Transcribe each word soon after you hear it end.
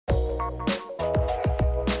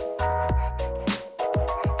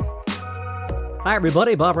Hi,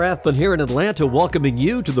 everybody. Bob Rathbun here in Atlanta, welcoming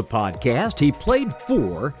you to the podcast. He played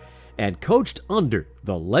for and coached under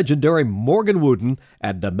the legendary Morgan Wooten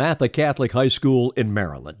at DeMatha Catholic High School in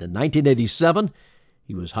Maryland. In 1987,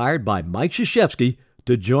 he was hired by Mike Krzyzewski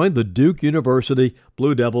to join the Duke University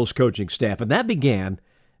Blue Devils coaching staff, and that began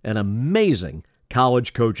an amazing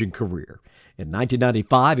college coaching career. In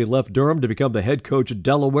 1995, he left Durham to become the head coach at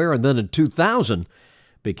Delaware, and then in 2000,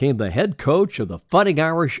 became the head coach of the Fighting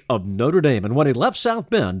Irish of Notre Dame. And when he left South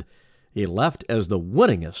Bend, he left as the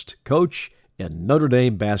winningest coach in Notre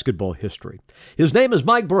Dame basketball history. His name is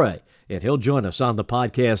Mike Brey, and he'll join us on the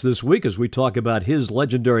podcast this week as we talk about his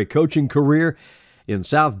legendary coaching career in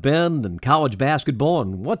South Bend and college basketball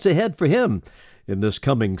and what's ahead for him in this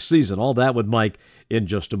coming season. All that with Mike in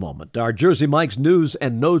just a moment. Our Jersey Mike's news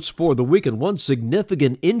and notes for the week, and one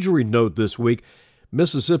significant injury note this week.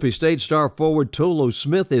 Mississippi State star forward Tolu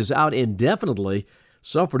Smith is out indefinitely,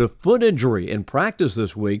 suffered a foot injury in practice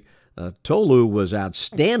this week. Tolu was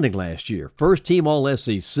outstanding last year. First team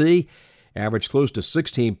All-SEC, averaged close to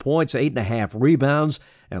 16 points, 8.5 rebounds,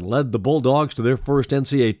 and led the Bulldogs to their first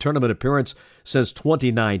NCAA tournament appearance since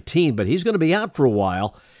 2019. But he's going to be out for a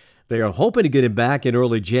while. They are hoping to get him back in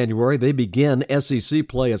early January. They begin SEC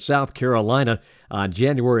play at South Carolina on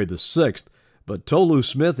January the 6th. But Tolu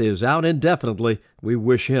Smith is out indefinitely. We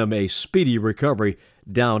wish him a speedy recovery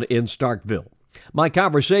down in Starkville. My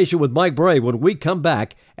conversation with Mike Brey when we come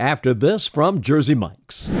back after this from Jersey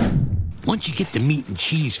Mike's. Once you get the meat and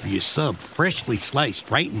cheese for your sub freshly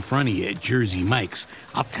sliced right in front of you at Jersey Mike's,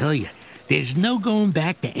 I'll tell you, there's no going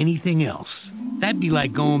back to anything else. That'd be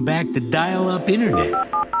like going back to dial-up internet.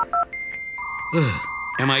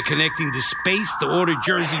 Am I connecting to space to order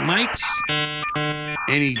Jersey Mike's?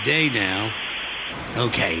 Any day now.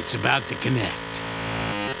 Okay, it's about to connect.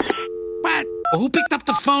 What? Who picked up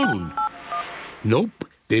the phone? Nope,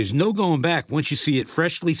 there's no going back once you see it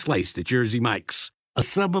freshly sliced at Jersey Mike's. A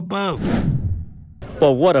sub above.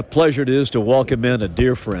 Well, what a pleasure it is to welcome in a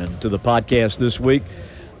dear friend to the podcast this week.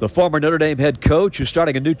 The former Notre Dame head coach who's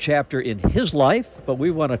starting a new chapter in his life. But we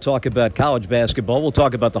want to talk about college basketball. We'll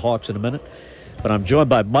talk about the Hawks in a minute. But I'm joined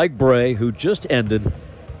by Mike Brey, who just ended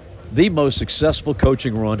the most successful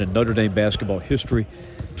coaching run in Notre Dame basketball history.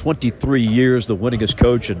 23 years, the winningest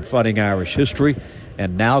coach in Fighting Irish history,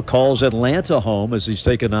 and now calls Atlanta home as he's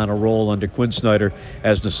taken on a role under Quinn Snyder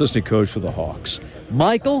as an assistant coach for the Hawks.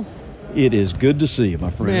 Michael, it is good to see you, my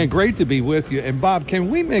friend. Man, great to be with you. And, Bob, can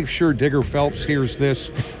we make sure Digger Phelps hears this?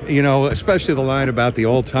 You know, especially the line about the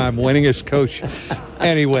all-time winningest coach.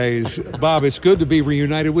 Anyways, Bob, it's good to be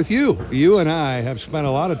reunited with you. You and I have spent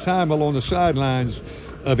a lot of time along the sidelines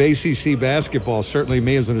of ACC basketball, certainly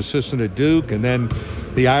me as an assistant at Duke, and then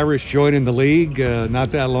the Irish joining the league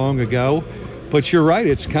not that long ago. But you're right,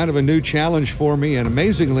 it's kind of a new challenge for me and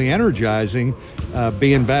amazingly energizing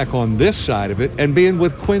being back on this side of it and being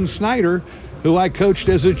with Quinn Snyder, who I coached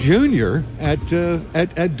as a junior at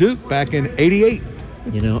Duke back in '88.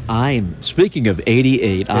 You know, speaking of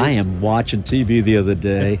 '88, I am watching TV the other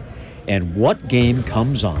day, and what game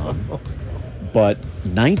comes on but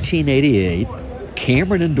 1988,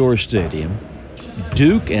 Cameron Indoor Stadium,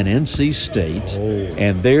 Duke and NC State,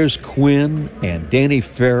 and there's Quinn and Danny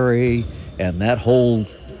Ferry and that whole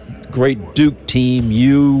great Duke team,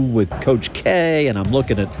 you with Coach K, and I'm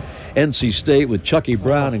looking at NC State with Chucky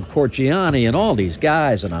Brown and Corciani and all these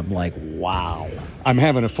guys, and I'm like, wow. I'm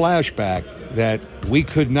having a flashback that we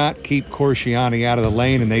could not keep Corciani out of the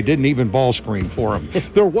lane, and they didn't even ball screen for him.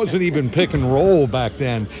 There wasn't even pick and roll back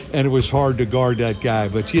then, and it was hard to guard that guy.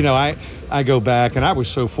 But, you know, I go back, and I was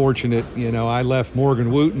so fortunate, you know, I left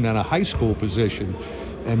Morgan Wooten in a high school position,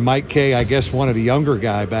 and Mike K, I guess, wanted a younger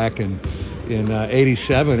guy back in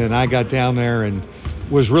 '87, and I got down there and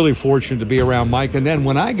was really fortunate to be around Mike. And then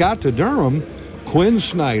when I got to Durham, Quinn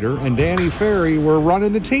Snyder and Danny Ferry were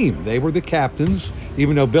running the team. They were the captains,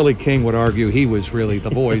 even though Billy King would argue he was really the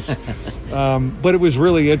voice. But it was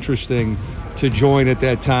really interesting to join at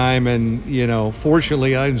that time. And, you know,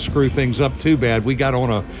 fortunately, I didn't screw things up too bad. We got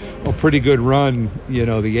on a pretty good run, you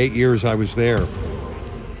know, the 8 years I was there.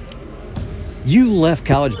 You left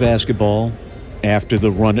college basketball after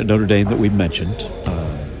the run at Notre Dame that we mentioned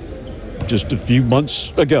just a few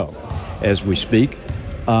months ago as we speak.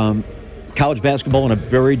 College basketball in a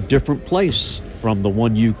very different place from the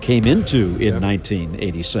one you came into in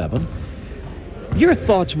 1987. Your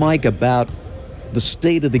thoughts, Mike, about the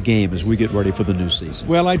state of the game as we get ready for the new season?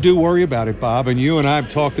 Well, I do worry about it, Bob, and you and I have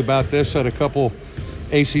talked about this at a couple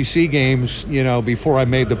ACC games, you know, before I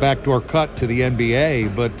made the backdoor cut to the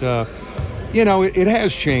NBA. But, you know, it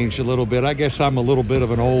has changed a little bit. I guess I'm a little bit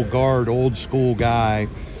of an old guard, old school guy.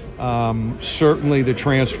 Certainly the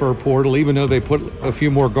transfer portal, even though they put a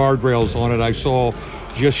few more guardrails on it, I saw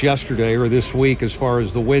just yesterday or this week as far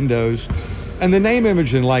as the windows. And the name,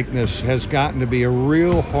 image, and likeness has gotten to be a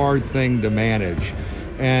real hard thing to manage.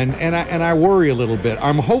 And I worry a little bit.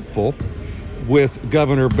 I'm hopeful with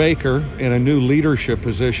Governor Baker in a new leadership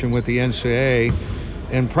position with the NCAA,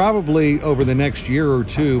 and probably over the next year or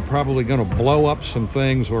two, probably going to blow up some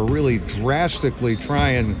things or really drastically try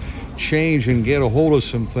and change and get a hold of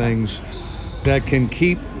some things that can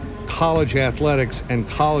keep college athletics and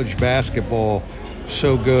college basketball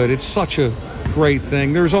so good. It's such a great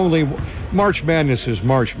thing. There's only March Madness is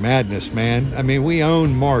March Madness, man. I mean, we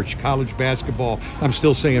own March college basketball. I'm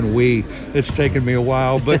still saying we. It's taken me a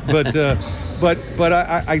while, but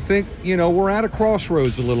I think, you know, we're at a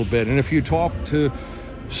crossroads a little bit. And if you talk to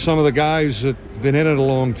some of the guys that have been in it a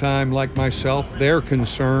long time, like myself, they're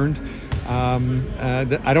concerned.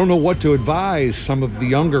 I don't know what to advise some of the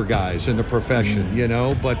younger guys in the profession, you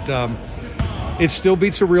know, but it still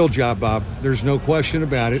beats a real job, Bob. There's no question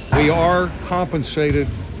about it. We are compensated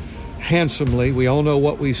handsomely. We all know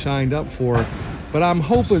what we signed up for, but I'm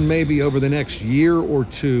hoping maybe over the next year or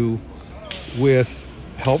two, with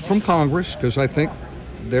help from Congress, because I think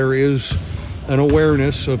there is an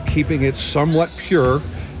awareness of keeping it somewhat pure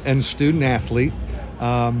and student athlete,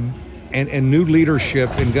 and new leadership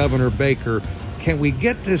in Governor Baker, can we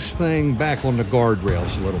get this thing back on the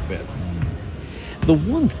guardrails a little bit? The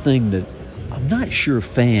one thing that I'm not sure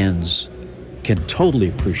fans can totally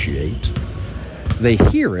appreciate, they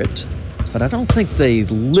hear it, but I don't think they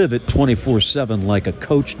live it 24/7 like a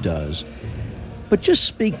coach does. But just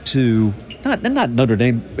speak to, not Notre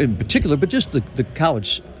Dame in particular, but just the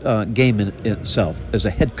college game in itself as a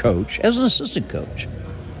head coach, as an assistant coach.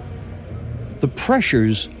 The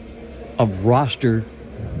pressures of roster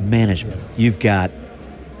management. You've got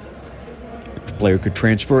a player could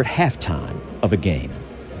transfer at halftime of a game.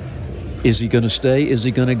 Is he going to stay? Is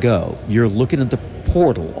he going to go? You're looking at the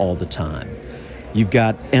portal all the time. You've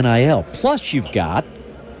got NIL. Plus you've got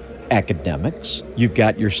academics. You've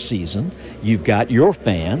got your season. You've got your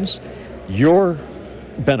fans, your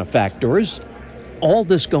benefactors, all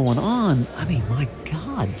this going on. I mean, my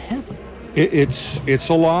God, heaven. It's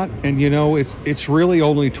a lot, and you know, it's really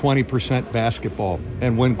only 20% basketball.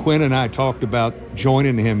 And when Quinn and I talked about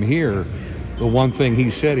joining him here, the one thing he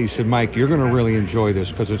said, Mike, you're going to really enjoy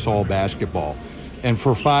this because it's all basketball. And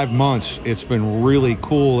for 5 months, it's been really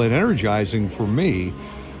cool and energizing for me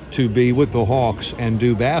to be with the Hawks and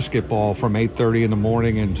do basketball from 8:30 in the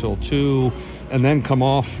morning until 2, and then come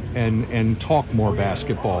off and talk more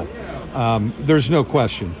basketball. There's no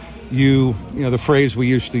question. You know, the phrase we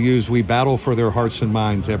used to use, we battle for their hearts and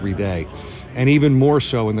minds every day. And even more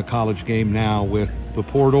so in the college game now with the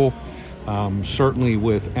portal, certainly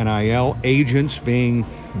with NIL, agents being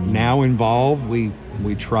now involved. We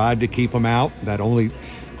tried to keep them out.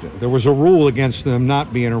 There was a rule against them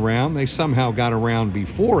not being around. They somehow got around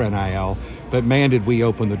before NIL, but man, did we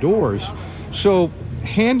open the doors. So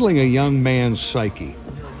handling a young man's psyche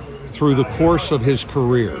through the course of his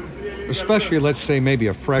career, especially, let's say, maybe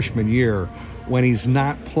a freshman year when he's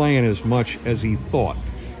not playing as much as he thought,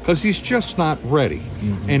 because he's just not ready,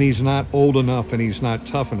 and he's not old enough, and he's not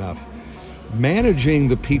tough enough. Managing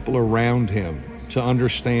the people around him to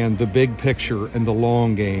understand the big picture and the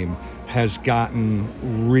long game has gotten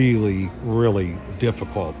really, really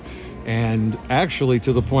difficult. And actually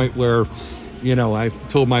to the point where, you know, I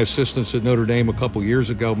told my assistants at Notre Dame a couple years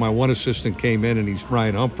ago, my one assistant came in, and he's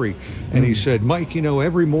Ryan Humphrey, and he said, Mike, you know,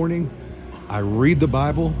 every morning I read the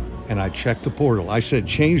Bible and I check the portal. I said,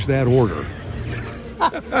 change that order.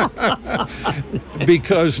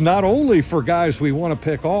 Because not only for guys we want to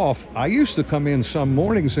pick off, I used to come in some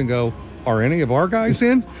mornings and go, are any of our guys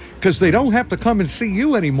in? Because they don't have to come and see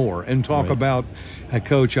you anymore and talk about, hey,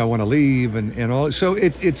 Coach, I want to leave and all. So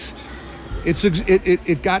it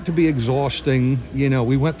got to be exhausting. You know,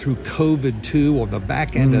 we went through COVID too, on the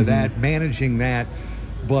back end of that, managing that.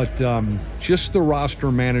 But just the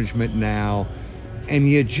roster management now, and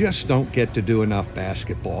you just don't get to do enough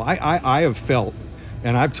basketball. I have felt,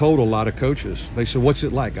 and I've told a lot of coaches, they said, what's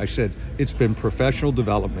it like? I said, it's been professional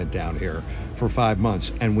development down here for 5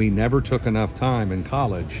 months, and we never took enough time in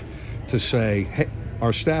college to say, hey,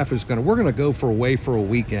 our staff is we're going to go away for a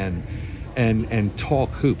weekend and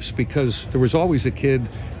talk hoops, because there was always a kid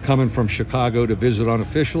coming from Chicago to visit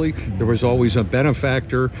unofficially. There was always a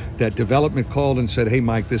benefactor that development called and said, hey,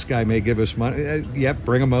 Mike, this guy may give us money. Yep,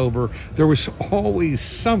 bring him over. There was always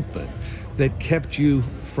something that kept you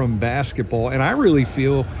from basketball. And I really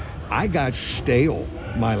feel I got stale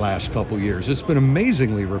my last couple years. It's been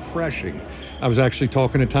amazingly refreshing. I was actually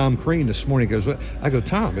talking to Tom Crean this morning. He goes, I go,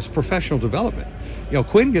 Tom, it's professional development. You know,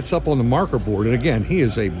 Quinn gets up on the marker board, and again, he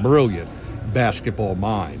is a brilliant basketball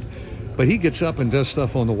mind. But he gets up and does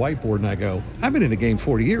stuff on the whiteboard, and I go, I've been in the game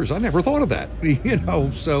 40 years. I never thought of that. You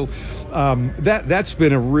know, so that's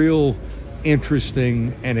been a real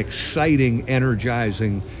interesting and exciting,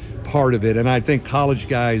 energizing part of it. And I think college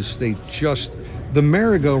guys, the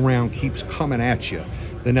merry-go-round keeps coming at you.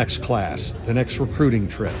 The next class, the next recruiting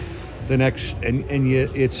trip, the next, and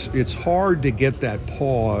yet it's hard to get that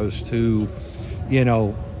pause to, you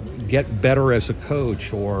know, get better as a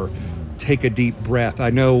coach or take a deep breath.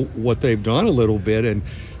 I know what they've done a little bit, and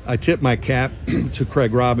I tip my cap to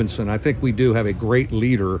Craig Robinson. I think we do have a great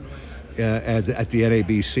leader at the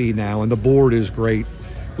NABC now, and the board is great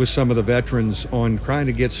with some of the veterans on trying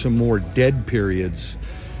to get some more dead periods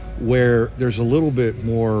where there's a little bit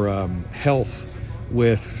more health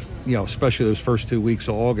with, you know, especially those first 2 weeks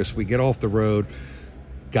of August. We get off the road,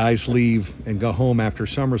 guys leave and go home after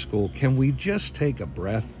summer school. Can we just take a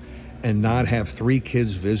breath and not have 3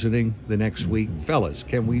 kids visiting the next week? Fellas,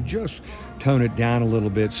 can we just tone it down a little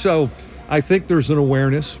bit? So I think there's an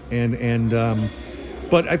awareness,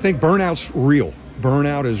 but I think burnout's real.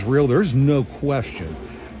 Burnout is real. There's no question.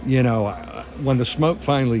 You know, when the smoke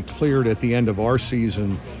finally cleared at the end of our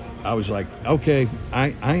season, I was like, okay,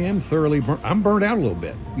 I am thoroughly burnt. I'm burnt out a little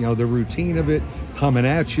bit. You know, the routine of it coming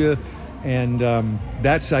at you. And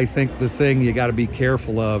that's, I think, the thing you got to be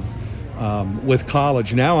careful of with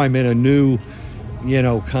college. Now I'm in a new, you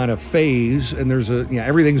know, kind of phase, and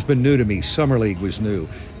everything's been new to me. Summer League was new.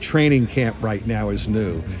 Training camp right now is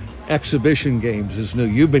new. Exhibition games is new.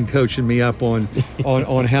 You've been coaching me up on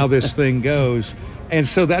how this thing goes. And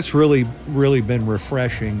so that's really, really been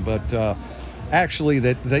refreshing. But actually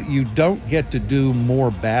that you don't get to do more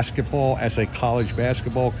basketball as a college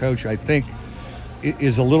basketball coach, I think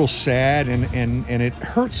is a little sad, and it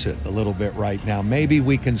hurts it a little bit right now. Maybe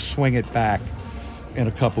we can swing it back in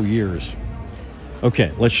a couple years.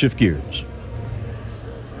 Okay, let's shift gears.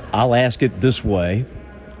 I'll ask it this way.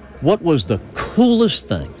 What was the coolest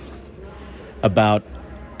thing about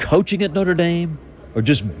coaching at Notre Dame or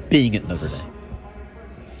just being at Notre Dame?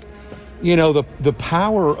 You know, the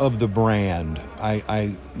power of the brand.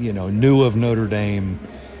 I knew of Notre Dame.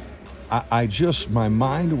 My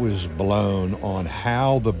mind was blown on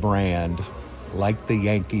how the brand, like the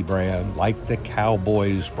Yankee brand, like the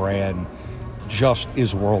Cowboys brand, just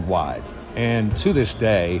is worldwide. And to this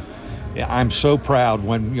day, I'm so proud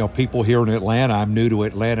when, you know, people here in Atlanta, I'm new to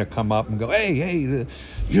Atlanta, come up and go, hey,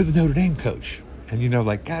 you're the Notre Dame coach. And, you know,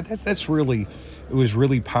 like, God, that's really, it was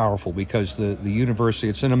really powerful because the university,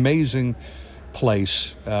 it's an amazing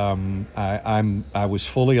place. I was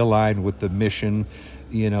fully aligned with the mission.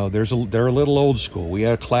 You know, they're a little old school. We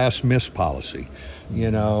had a class miss policy.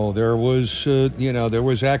 You know, there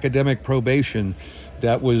was academic probation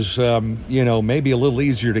that was, maybe a little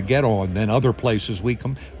easier to get on than other places we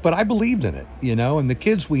come. But I believed in it, you know, and the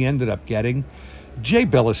kids we ended up getting, Jay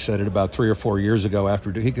Billis said it about 3 or 4 years ago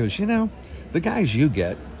after, he goes, you know, the guys you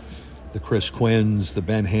get, the Chris Quinns, the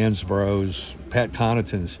Ben Hansboroughs, Pat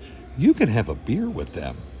Connaughtons, you can have a beer with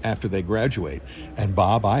them after they graduate. And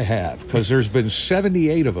Bob, I have, because there's been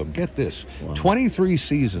 78 of them. Get this, wow. 23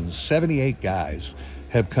 seasons, 78 guys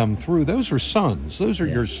have come through. Those are sons. Those are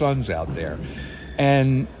your sons out there.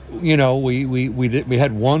 And, you know, we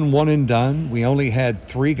had one and done. We only had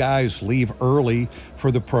 3 guys leave early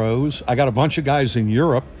for the pros. I got a bunch of guys in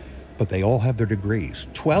Europe, but they all have their degrees.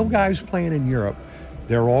 12 guys playing in Europe.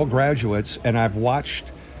 They're all graduates, and I've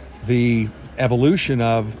watched the evolution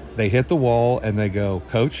of they hit the wall and they go,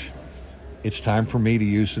 Coach, it's time for me to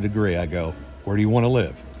use the degree. I go, where do you want to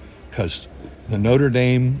live? Because the Notre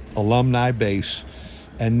Dame alumni base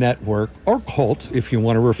and network, or cult, if you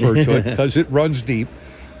want to refer to it, because it runs deep,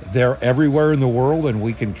 they're everywhere in the world, and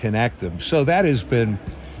we can connect them. So that has been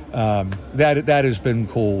that has been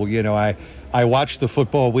cool. You know, I watch the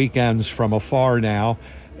football weekends from afar now,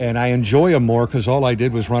 and I enjoy them more because all I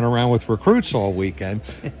did was run around with recruits all weekend.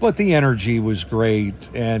 But the energy was great,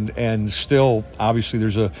 and still,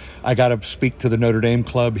 obviously, I got to speak to the Notre Dame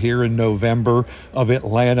club here in November of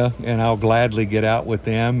Atlanta, and I'll gladly get out with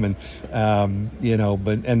them. And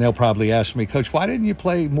and they'll probably ask me, Coach, why didn't you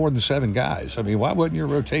play more than 7 guys? I mean, why wasn't your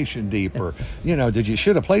rotation deeper? You know,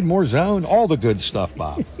 should have played more zone? All the good stuff,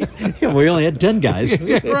 Bob. Yeah, we only had 10 guys.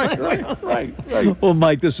 Right. Well,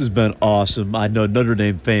 Mike, this has been awesome. I know Notre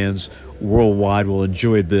Dame fans worldwide will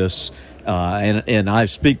enjoy this, and I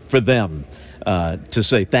speak for them to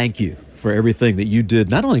say thank you for everything that you did,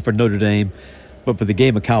 not only for Notre Dame, but for the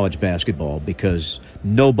game of college basketball, because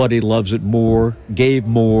nobody loves it more, gave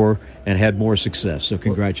more, and had more success. So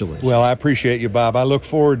congratulations. Well, I appreciate you, Bob. I look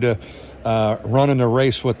forward to running a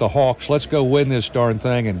race with the Hawks. Let's go win this darn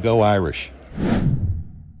thing and go Irish.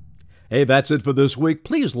 Hey, that's it for this week.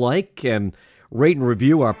 Please like and rate and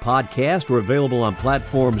review our podcast. We're available on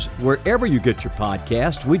platforms wherever you get your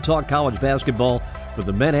podcasts. We talk college basketball for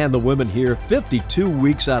the men and the women here 52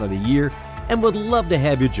 weeks out of the year, and would love to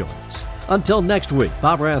have you join us. Until next week,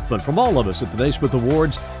 Bob Rathman from all of us at the Naismith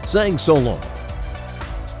Awards saying so long.